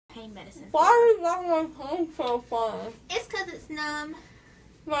pain medicine. Why is that my tongue so funny? It's because it's numb.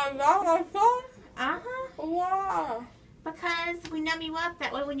 My my tongue? Uh-huh. Why? Because we numb you up.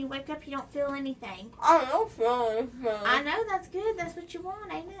 That way when you wake up, you don't feel anything. I don't feel anything. I know, that's good. That's what you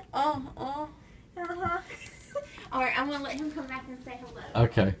want, ain't it? Uh-huh. All right, I'm going to let him come back and say hello.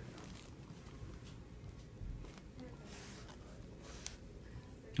 Okay.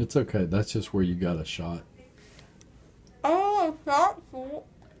 It's okay. That's just where you got a shot. Oh, it's not cool.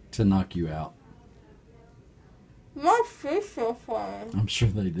 To knock you out. My feet are funny. I'm sure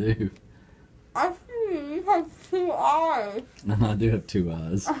they do. I see you have 2 eyes. And I do have 2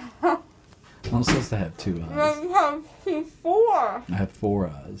 eyes. I'm supposed to have 2 eyes. Then you have 4. I have 4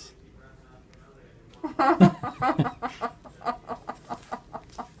 eyes.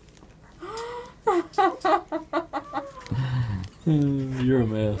 You're a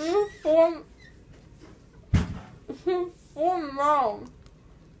mess. You 4 mouths.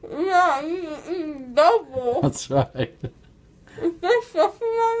 Yeah, you double. That's right. Is there stuff in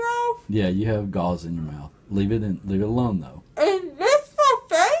my mouth? Yeah, you have gauze in your mouth. Leave it alone though. Is this my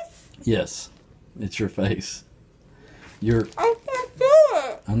face? Yes, it's your face. I can't feel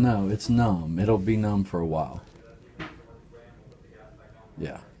it. I know, it's numb. It'll be numb for a while.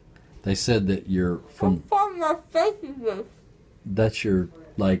 Yeah. They said that you're from... What part of my face is this? That's your,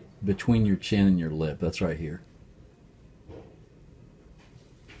 like, between your chin and your lip. That's right here.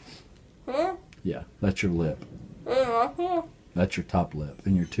 Here? Yeah, that's your lip. And right here? That's your top lip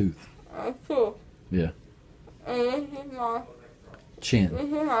and your tooth. Too. Yeah. And this is my... Chin. This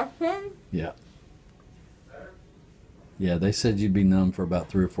is my chin? Yeah. Yeah, they said you'd be numb for about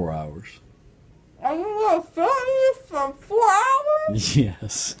 3 or 4 hours. I'm gonna feel this for 4 hours?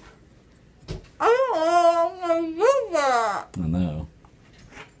 Yes. I don't know I'm gonna do that. I know.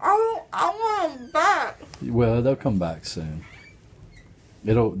 I want them back. Well, they'll come back soon.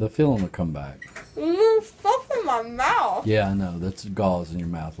 The feeling will come back. There's stuff in my mouth. Yeah, I know. That's gauze in your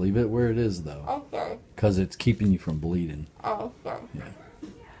mouth. Leave it where it is, though. Okay. Because it's keeping you from bleeding. Oh, okay. Yeah.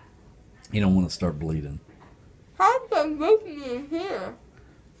 You don't want to start bleeding. How's the movie in here?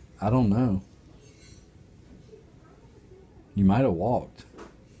 I don't know. You might have walked.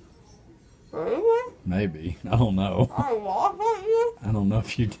 Really? Maybe. I don't know. I walk like this? I don't know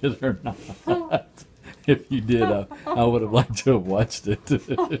if you did or not. If you did, I would have liked to have watched it.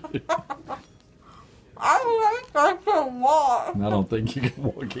 I don't think I can walk. I don't think you can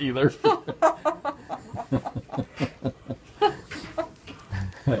walk either.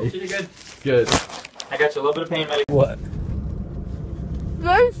 Hey. You good? Good. I got you a little bit of pain medication. What?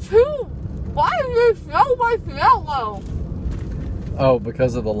 There's 2. Why is this so much yellow? Oh,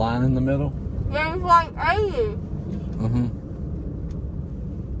 because of the line in the middle? There's like 80. Mm-hmm.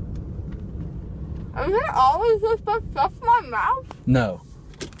 Is there always this much stuff in my mouth? No.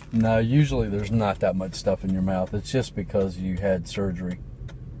 No, usually there's not that much stuff in your mouth. It's just because you had surgery.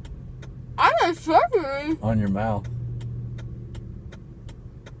 I had surgery. On your mouth.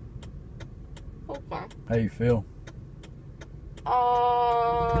 Okay. How you feel?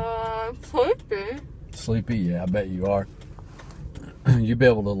 Sleepy. Sleepy? Yeah, I bet you are. You'll be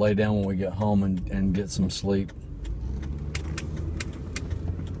able to lay down when we get home and get some sleep.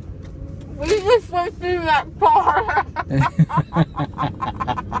 We just went through that part.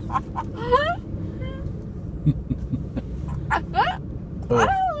 I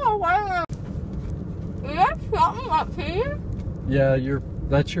don't know why. Is that something up here? Yeah,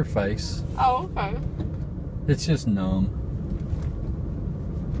 that's your face. Oh, okay. It's just numb.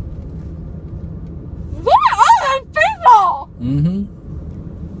 What are those people? Mm-hmm.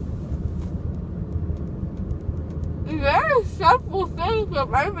 There's several things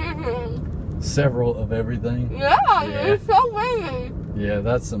of everything. Several of everything? Yeah, there's so many. Yeah,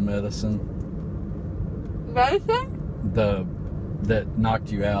 that's the medicine. Medicine? That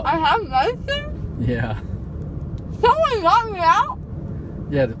knocked you out. I have medicine? Yeah. Someone knocked me out?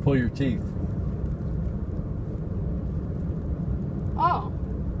 Yeah, to pull your teeth. Oh.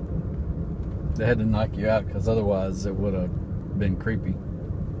 They had to knock you out because otherwise it would have been creepy.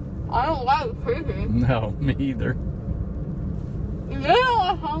 I don't like creepy. No, me either. You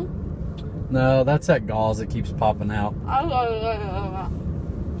know what? No, that's that gauze that keeps popping out. I love it.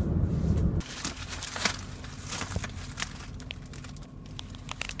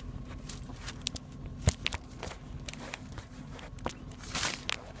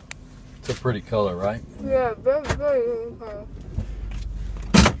 It's a pretty color, right? Yeah, very, very okay.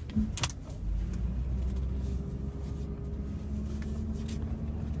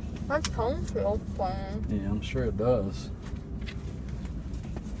 My tongue feels funny. Yeah, I'm sure it does.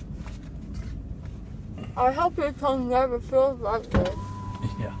 I hope your tongue never feels like this.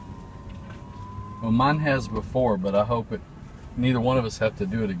 Yeah. Well, mine has before, but I hope neither one of us have to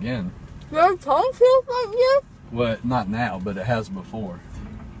do it again. Your tongue feels like this? Well, not now, but it has before.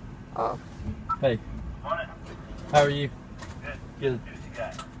 Oh. Hey. How are you? Good.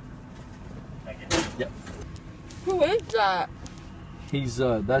 Good. Thank you. Yep. Who is that? He's,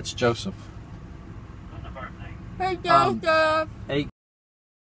 that's Joseph. What's the first name? Hey, Joseph. Eight.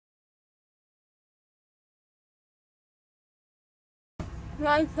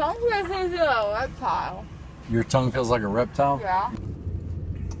 My tongue feels like a reptile. Your tongue feels like a reptile? Yeah.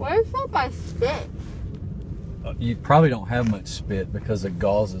 Where's all my spit? You probably don't have much spit because the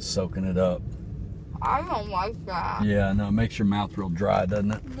gauze is soaking it up. I don't like that. Yeah, no, it makes your mouth real dry,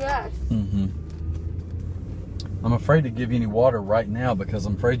 doesn't it? Yes. Mm-hmm. I'm afraid to give you any water right now because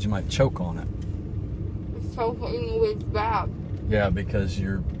I'm afraid you might choke on it. It's choking with bad. Yeah, because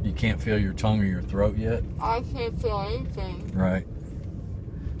you can't feel your tongue or your throat yet. I can't feel anything. Right.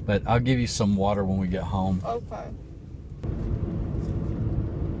 But I'll give you some water when we get home. Okay.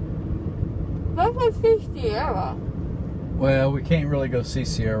 Let's go see Sierra. Well, we can't really go see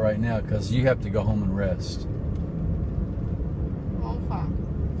Sierra right now because you have to go home and rest. Okay.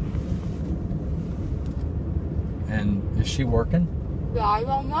 And is she working? Yeah, I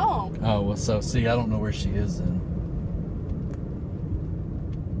don't know. Oh, well, so see, I don't know where she is then.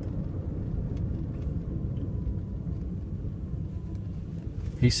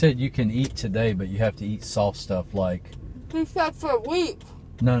 He said you can eat today, but you have to eat soft stuff like... He said for a week.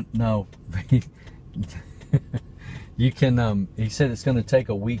 No. You can, he said it's going to take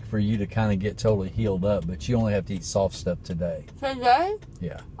a week for you to kind of get totally healed up, but you only have to eat soft stuff today. Today?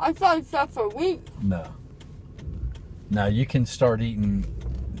 Yeah. I thought he said for a week. No. Now you can start eating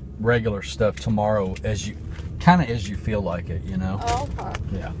regular stuff tomorrow as you feel like it, you know? Oh, okay.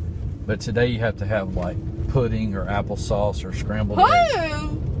 Yeah. But today you have to have like pudding or applesauce or scrambled eggs.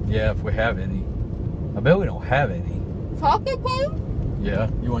 Pudding? Yeah, if we have any. I bet we don't have any. Chocolate pudding? Yeah.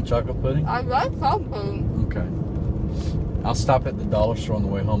 You want chocolate pudding? I like chocolate pudding. Okay. I'll stop at the dollar store on the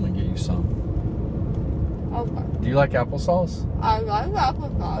way home and get you some. Okay. Do you like applesauce? I like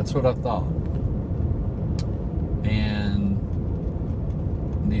applesauce. That's what I thought. And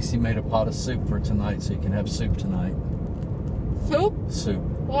Niecy made a pot of soup for tonight, so you can have soup tonight. Soup? Soup.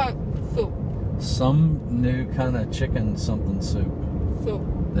 What soup? Some new kind of chicken something soup Soup.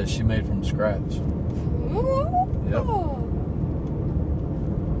 that she made from scratch. Yep.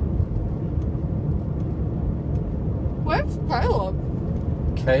 Where's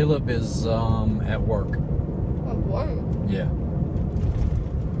Caleb? Caleb is at work. At work. Yeah.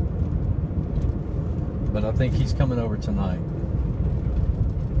 But I think he's coming over tonight.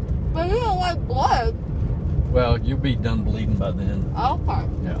 But he don't like blood. Well, you'll be done bleeding by then. Okay.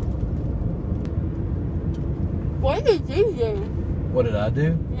 Yeah. What did you do? What did I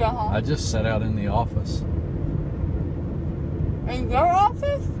do? Yeah. I just sat out in the office. In your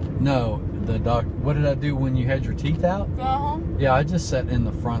office? No, the doc. What did I do when you had your teeth out? Uh-huh. Yeah, I just sat in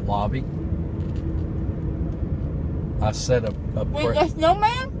the front lobby. I said a With prayer. the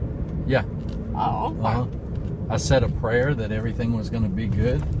snowman? Yeah. Oh, okay. I said a prayer that everything was going to be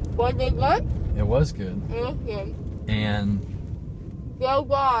good. Was it good? It was good. It was good. And Go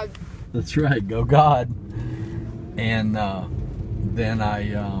God. that's right. Go God. And then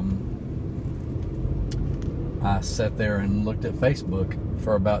I sat there and looked at Facebook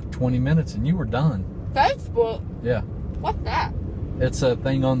for about 20 minutes, and you were done. Facebook? Yeah. What's that? It's a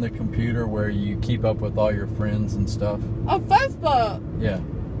thing on the computer where you keep up with all your friends and stuff. Oh, Facebook. Yeah.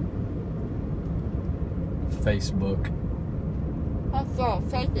 Facebook. I saw a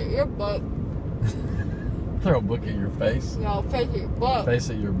face at your book. Throw a book at your face. No, face at your book. Face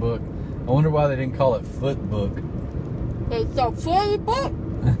at your book. I wonder why they didn't call it foot book. It's a funny book.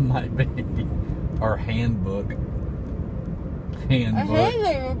 It might be. Or handbook. A Handbook. hand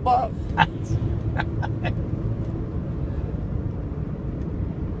at your book.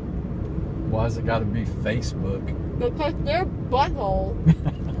 Why's it gotta be Facebook? Because they're butthole.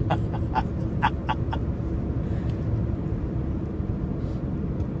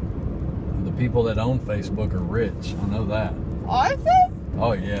 The people that own Facebook are rich. I know that. Are they?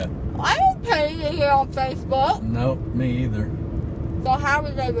 Oh yeah. I don't pay to get on Facebook. No, me either. So how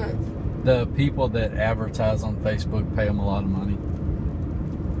are they rich? The people that advertise on Facebook pay them a lot of money.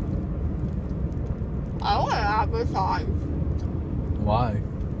 I want to advertise. Why?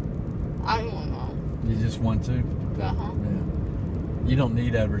 I don't know. You just want to? Uh-huh. Yeah. You don't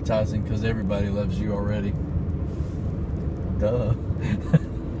need advertising because everybody loves you already. Duh.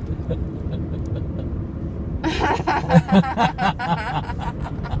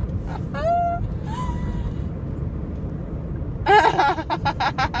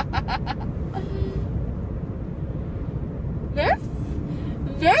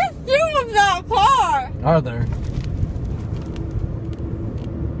 Are there?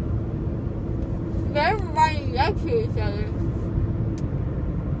 They're right next to each other.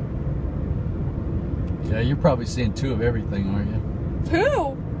 Yeah, you're probably seeing 2 of everything, aren't you?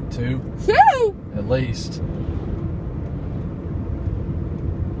 2? 2? 2? At least.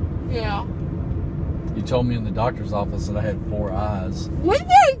 Yeah. You told me in the doctor's office that I had 4 eyes. When did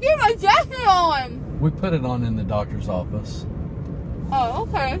I get my jacket on? We put it on in the doctor's office. Oh,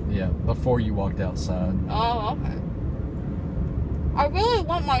 okay. Yeah, before you walked outside. Oh, okay. I really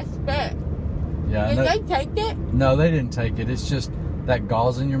want my spit. Yeah, I Did know. they take it? No, they didn't take it. It's just that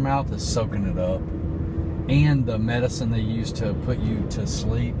gauze in your mouth is soaking it up. And the medicine they use to put you to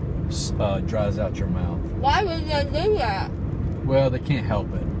sleep dries out your mouth. Why would they do that? Well, they can't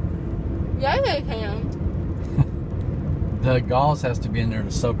help it. Yeah, they can. The gauze has to be in there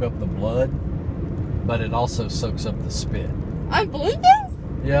to soak up the blood, but it also soaks up the spit. I'm bleeding?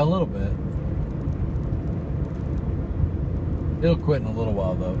 Yeah, a little bit. It'll quit in a little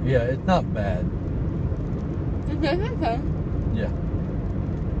while, though. Yeah, it's not bad. Okay. Yeah.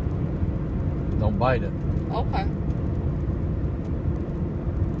 Don't bite it. Okay.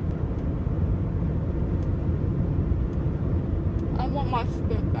 I want my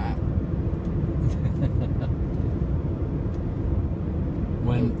spit back.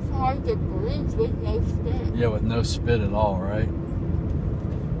 When, It's hard to breathe with no spit. yeah, with no spit at all, right?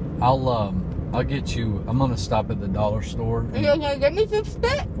 I'll get you. I'm gonna stop at the dollar store. Are you gonna give me some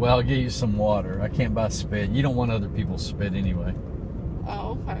spit? Well, I'll get you some water. I can't buy spit. You don't want other people's spit anyway.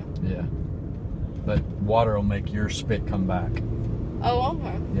 Oh, okay. Yeah. But water will make your spit come back. Oh,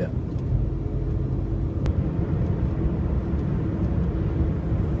 okay. Yeah.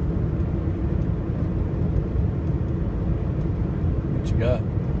 What you got?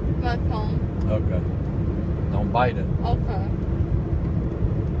 My phone. Okay. Don't bite it. Okay.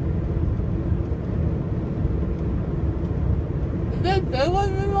 Is there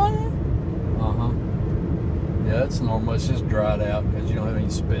blue on it? Uh-huh. Yeah, it's normal. It's just dried out because you don't have any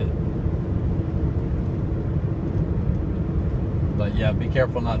spit. But yeah, be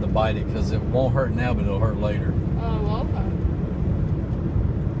careful not to bite it because it won't hurt now, but it'll hurt later. Oh, okay.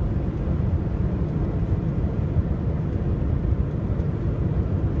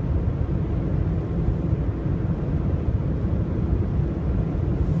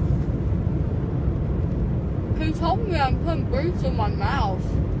 He told me I couldn't breathe through my mouth.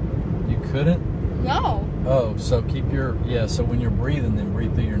 You couldn't? No. Oh, so keep your, yeah, so when you're breathing, then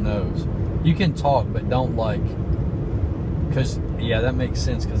breathe through your nose. You can talk, but don't because, yeah, that makes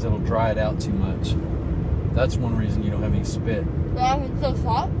sense because it'll dry it out too much. That's one reason you don't have any spit. But I can still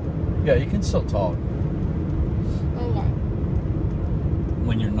talk? Yeah, you can still talk. Okay.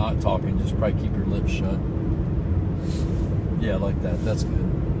 When you're not talking, just probably keep your lips shut. Yeah, like that. That's good.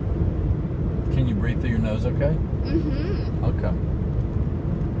 Can you breathe through your nose okay? Mm-hmm. Okay.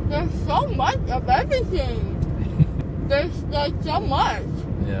 There's so much of everything. There's like so much.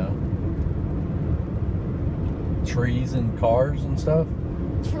 Yeah. Trees and cars and stuff?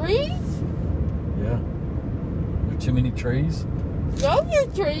 Trees? Yeah. There too many trees? Those are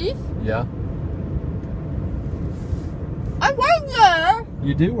trees. Yeah. I work there.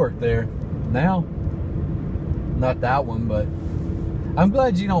 You do work there now. Not that one, but I'm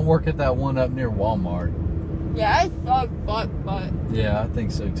glad you don't work at that one up near Walmart. Yeah, it's so but. Yeah, I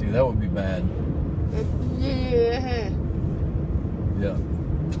think so too. That would be bad. Yeah. Yeah.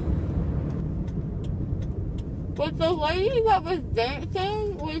 But the lady that was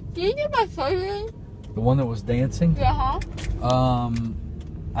dancing, was she get my surgery? The one that was dancing? Yeah, huh?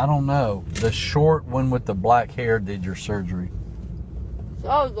 I don't know. The short one with the black hair did your surgery.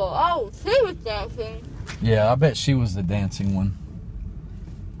 Oh, she was dancing. Yeah, I bet she was the dancing one.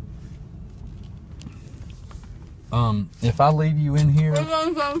 If I leave you in here, We're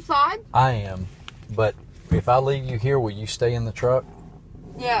gonna go inside? I am. But if I leave you here, will you stay in the truck?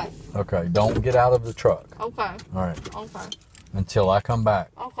 Yes. Okay, don't get out of the truck. Okay. All right, Okay. until I come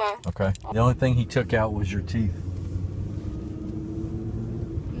back. Okay. Okay. The only thing he took out was your teeth.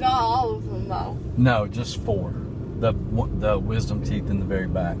 Not all of them though. No, just 4. The wisdom teeth in the very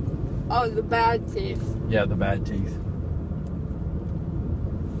back. Oh, the bad teeth. Yeah, the bad teeth.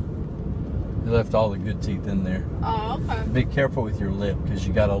 He left all the good teeth in there. Oh, okay. Be careful with your lip because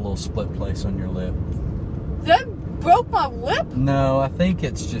you got a little split place on your lip. They broke my lip? No, I think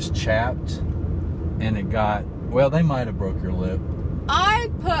it's just chapped and it got, well, they might have broke your lip. I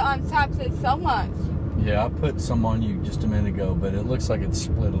put on chapstick so much. Yeah, I put some on you just a minute ago, but it looks like it's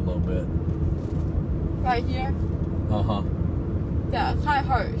split a little bit. Right here? Uh-huh. Yeah, it kind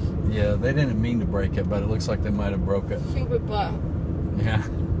of hurts. Yeah, they didn't mean to break it, but it looks like they might have broke it. Stupid butt. Yeah.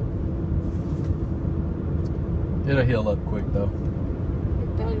 It'll heal up quick though.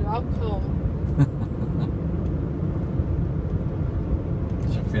 Dude, I'll kill him.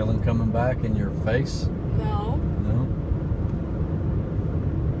 Is your feeling coming back in your face? No. No?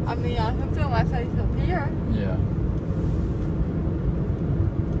 I mean, I can feel my face up here. Yeah.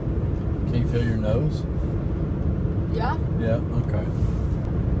 Can you feel your nose? Yeah. Yeah, okay.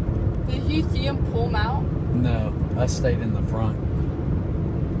 Did you see him pull him out? No, I stayed in the front.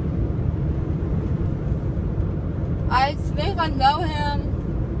 I think I know him.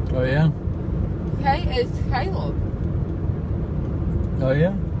 Oh yeah? Okay, it's Caleb. Oh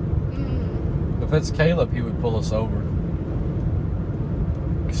yeah? Mm. If it's Caleb, he would pull us over.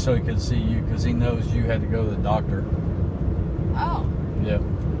 So he could see you, because he knows you had to go to the doctor. Oh. Yeah.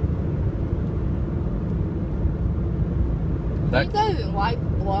 He doesn't like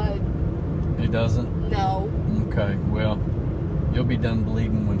blood. He doesn't? No. Okay, well, you'll be done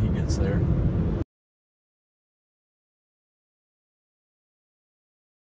bleeding when he gets there.